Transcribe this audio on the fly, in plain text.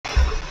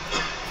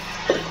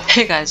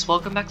Hey guys,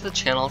 welcome back to the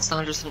channel. It's the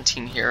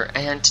 117 here,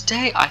 and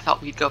today I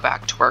thought we'd go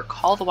back to where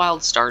Call of the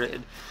Wild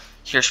started,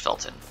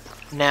 Hirschfelten.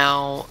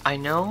 Now, I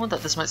know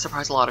that this might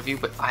surprise a lot of you,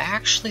 but I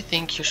actually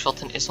think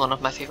Hirschfelten is one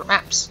of my favorite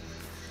maps.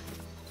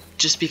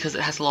 Just because it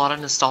has a lot of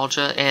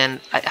nostalgia,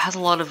 and it has a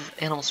lot of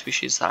animal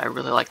species that I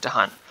really like to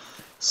hunt.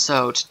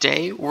 So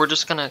today, we're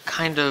just gonna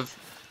kind of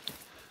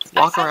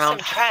walk I found around.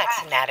 some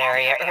tracks in that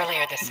area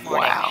earlier this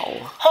morning.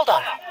 Wow. Hold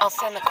on, I'll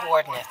send the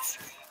coordinates.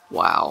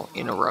 Wow,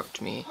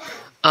 interrupt me.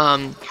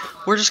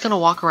 We're just gonna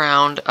walk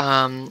around,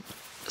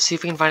 see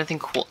if we can find anything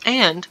cool,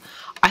 and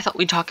I thought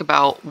we'd talk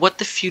about what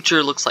the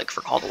future looks like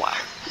for Call of the Wild.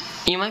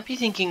 You might be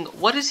thinking,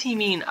 what does he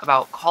mean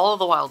about Call of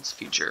the Wild's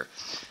future?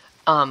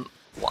 Well,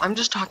 I'm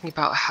just talking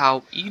about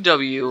how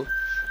EW,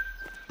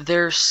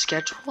 their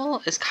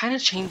schedule is kind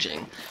of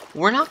changing.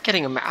 We're not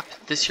getting a map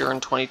this year in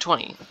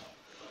 2020.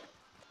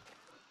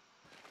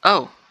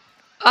 Oh.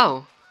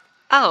 Oh.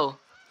 Oh.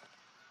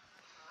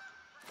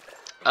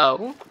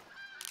 Oh.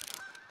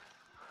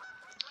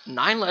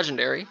 9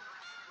 legendary.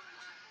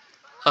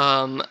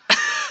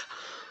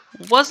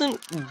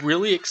 Wasn't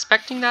really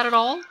expecting that at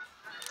all.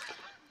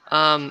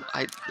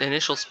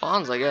 Initial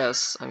spawns, I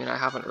guess. I mean, I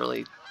haven't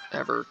really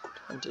ever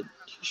hunted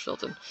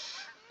Hirschfelten.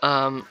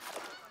 But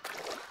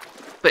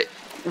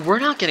we're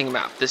not getting a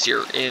map this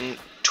year in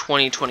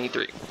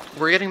 2023.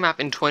 We're getting a map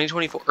in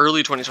 2024,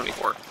 early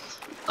 2024.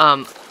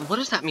 What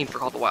does that mean for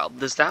Call of the Wild?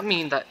 Does that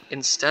mean that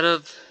instead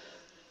of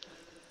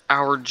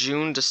our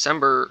June,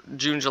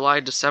 July,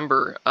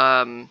 December,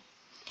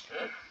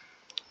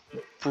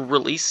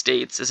 release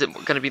dates, is it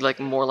going to be like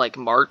more like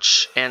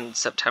March and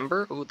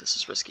September? Oh, this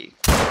is risky.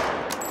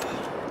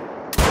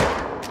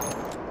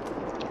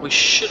 We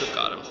should have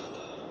got him.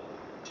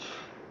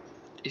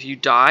 If you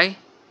die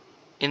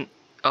in...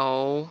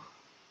 Oh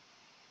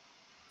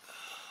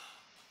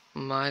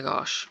my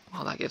gosh.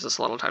 Well, that gives us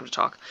a lot of time to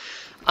talk.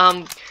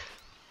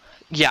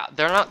 Yeah,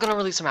 they're not going to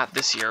release a map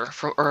this year,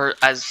 or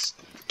as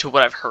to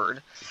what I've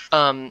heard.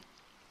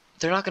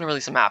 They're not going to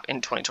release a map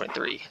in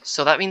 2023.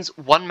 So that means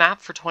one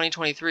map for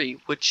 2023,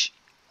 which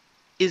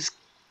is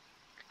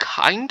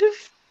kind of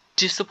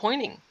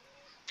disappointing.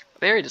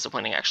 Very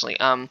disappointing, actually.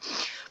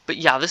 But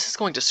yeah, this is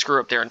going to screw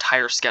up their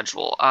entire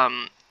schedule.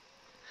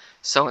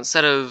 So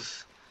instead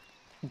of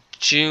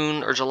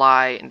June or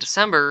July and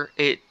December,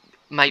 it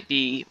might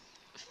be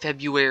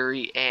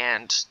February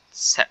and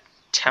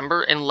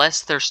September,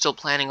 unless they're still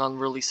planning on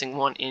releasing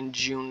one in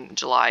June,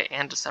 July,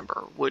 and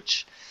December,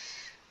 which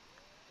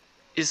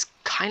is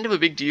kind of a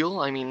big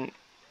deal. I mean,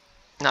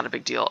 not a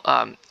big deal,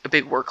 a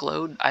big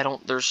workload. I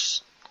don't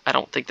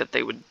think that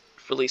they would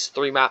release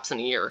 3 maps in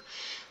a year.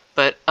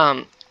 But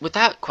with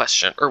that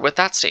question, or with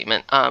that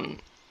statement,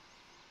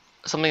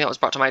 something that was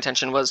brought to my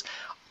attention was,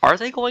 are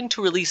they going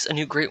to release a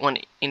new Great One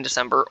in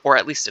December, or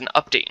at least an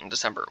update in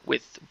December,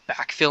 with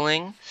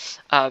backfilling,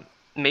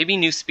 maybe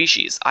new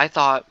species? I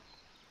thought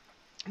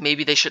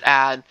maybe they should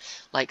add,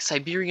 like,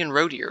 Siberian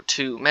roe deer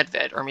to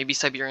Medved, or maybe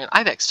Siberian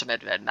ibex to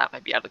Medved. That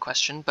might be out of the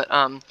question, but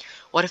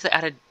what if they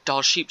added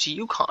Dall sheep to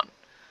Yukon?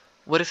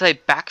 What if they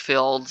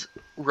backfilled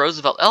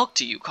Roosevelt elk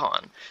to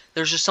Yukon?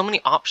 There's just so many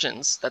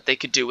options that they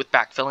could do with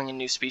backfilling a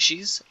new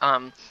species.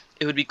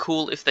 It would be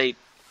cool if they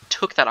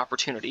took that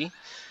opportunity,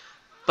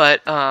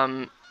 but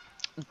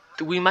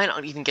we might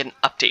not even get an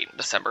update in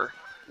December,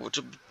 which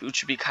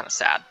would be kind of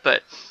sad.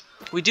 But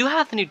we do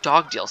have the new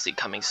dog DLC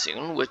coming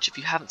soon, which if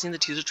you haven't seen the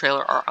teaser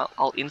trailer,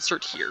 I'll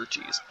insert here.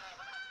 Jeez.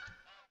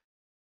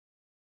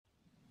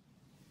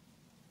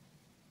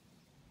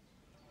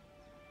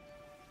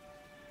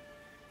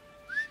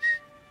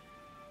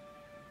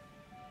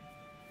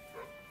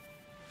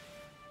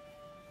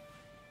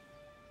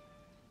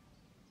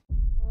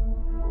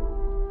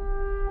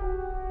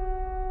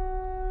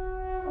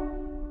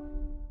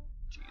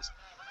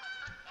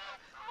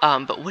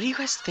 But what do you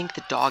guys think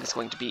the dog is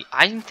going to be?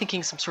 I'm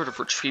thinking some sort of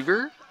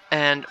retriever,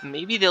 and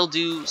maybe they'll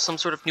do some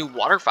sort of new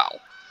waterfowl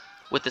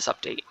with this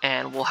update,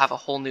 and we'll have a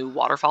whole new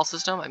waterfowl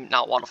system. I mean,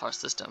 not waterfowl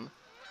system.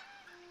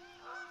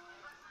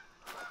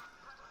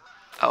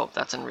 Oh,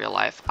 that's in real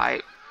life.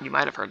 You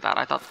might have heard that.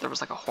 I thought there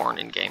was like a horn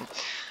in game.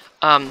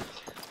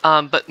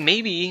 But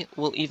maybe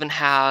we'll even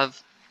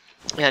have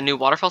a new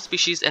waterfowl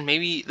species, and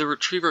maybe the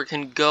retriever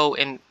can go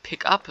and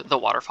pick up the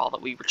waterfowl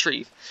that we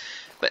retrieve.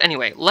 But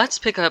anyway, let's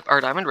pick up our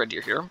diamond red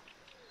deer here.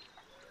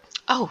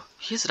 Oh,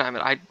 he's a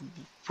diamond. I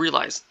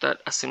realized that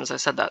as soon as I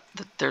said that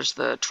there's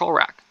the troll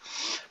rack.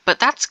 But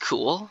that's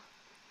cool.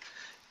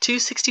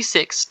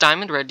 266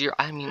 diamond red deer.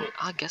 I mean,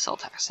 I guess I'll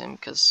tax him,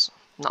 because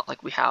not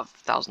like we have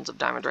thousands of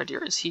diamond red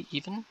deer. Is he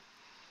even?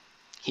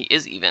 He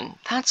is even.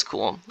 That's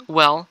cool.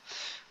 Well,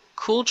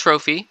 cool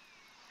trophy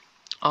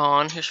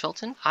on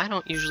Hirschfelten. I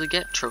don't usually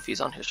get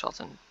trophies on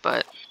Hirschfelten,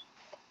 but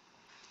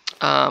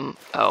oh,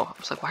 I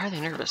was like, why are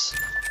they nervous?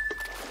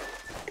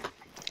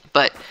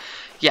 But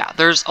yeah,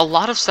 there's a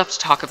lot of stuff to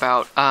talk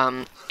about,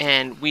 and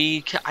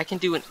I can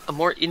do a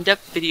more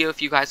in-depth video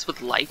if you guys would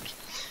like,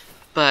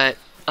 but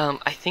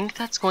I think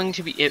that's going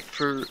to be it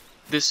for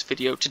this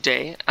video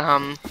today.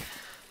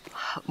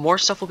 More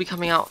stuff will be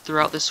coming out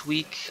throughout this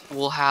week.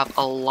 We'll have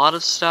a lot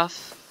of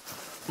stuff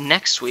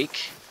next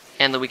week,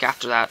 and the week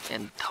after that,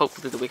 and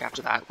hopefully the week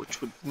after that, which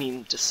would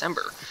mean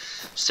December.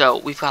 So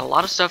we've got a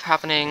lot of stuff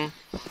happening.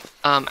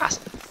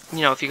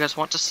 If you guys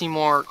want to see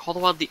more Call of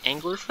the Wild the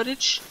Angler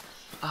footage,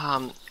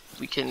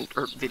 we can,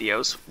 or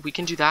videos, we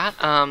can do that.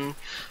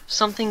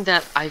 Something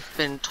that I've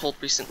been told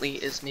recently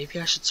is maybe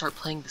I should start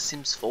playing The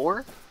Sims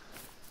 4.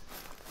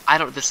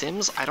 The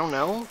Sims, I don't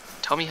know.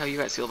 Tell me how you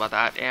guys feel about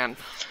that. And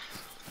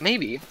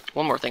maybe,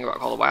 one more thing about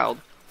Call of the Wild,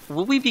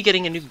 will we be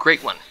getting a new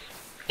Great One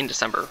in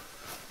December?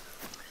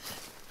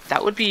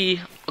 That would be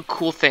a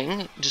cool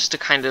thing, just to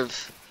kind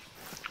of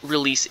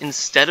release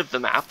instead of the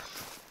map,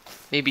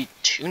 maybe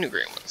 2 new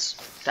Great Ones.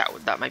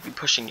 That might be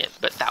pushing it,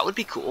 but that would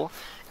be cool.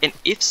 And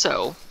if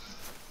so,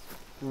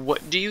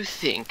 what do you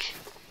think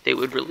they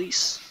would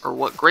release? Or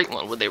what Great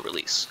One would they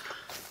release?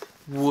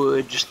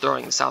 Just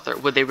throwing this out there,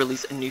 would they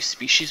release a new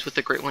species with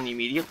the Great One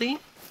immediately?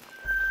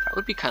 That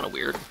would be kind of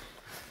weird.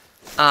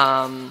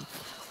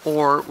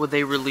 Or would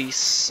they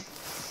release...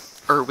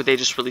 Or would they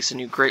just release a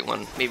new Great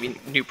One? Maybe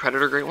new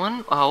Predator Great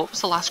One? What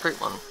was the last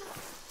Great One?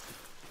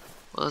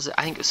 What was it?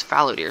 I think it was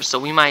Fallow Deer. So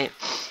we might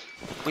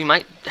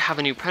have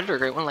a new Predator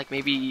Great One, like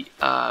maybe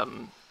a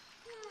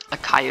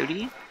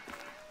Coyote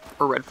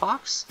or Red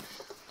Fox.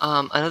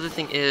 Another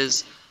thing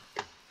is,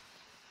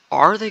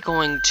 are they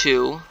going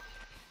to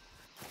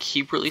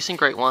keep releasing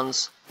Great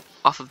Ones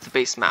off of the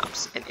base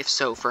maps? And if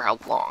so, for how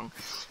long?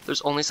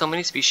 There's only so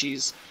many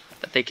species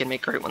that they can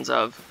make Great Ones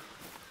of,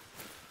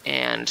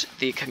 and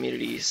the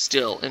community is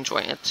still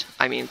enjoying it.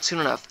 I mean, soon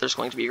enough, there's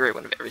going to be a Great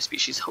One of every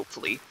species,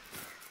 hopefully.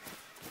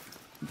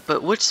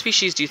 But which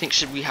species do you think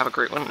should we have a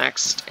Great One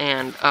next?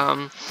 And,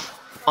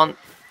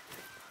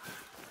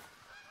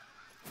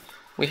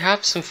 we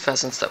have some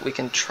pheasants that we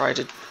can try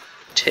to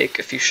take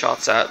a few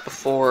shots at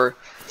before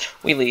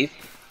we leave.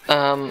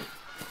 Where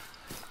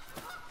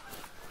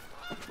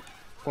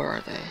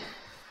are they?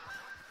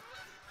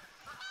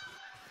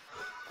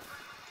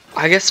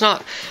 I guess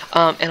not.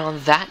 And on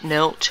that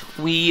note,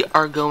 we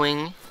are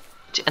going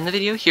to end the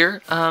video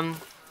here. I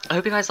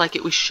hope you guys like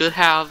it. We should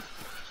have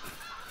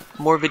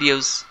more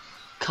videos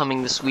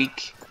coming this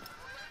week.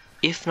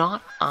 If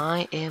not,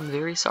 I am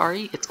very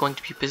sorry. It's going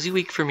to be a busy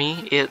week for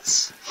me.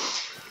 It's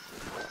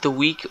the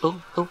week...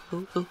 Oh,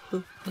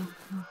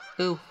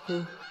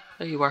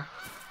 there you are.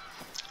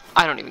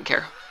 I don't even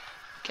care.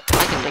 If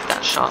I can make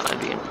that shot, I'd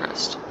be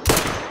impressed.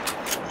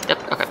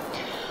 Yep, okay.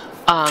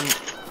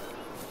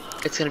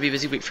 It's going to be a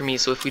busy week for me,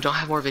 so if we don't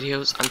have more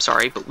videos, I'm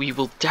sorry, but we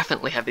will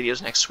definitely have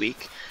videos next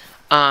week.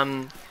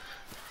 And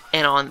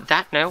on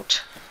that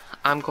note,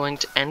 I'm going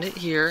to end it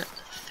here.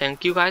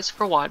 Thank you guys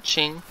for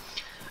watching,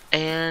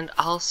 and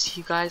I'll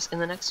see you guys in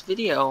the next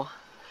video.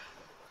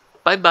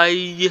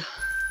 Bye-bye.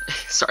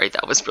 Sorry,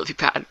 that was really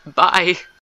bad. Bye.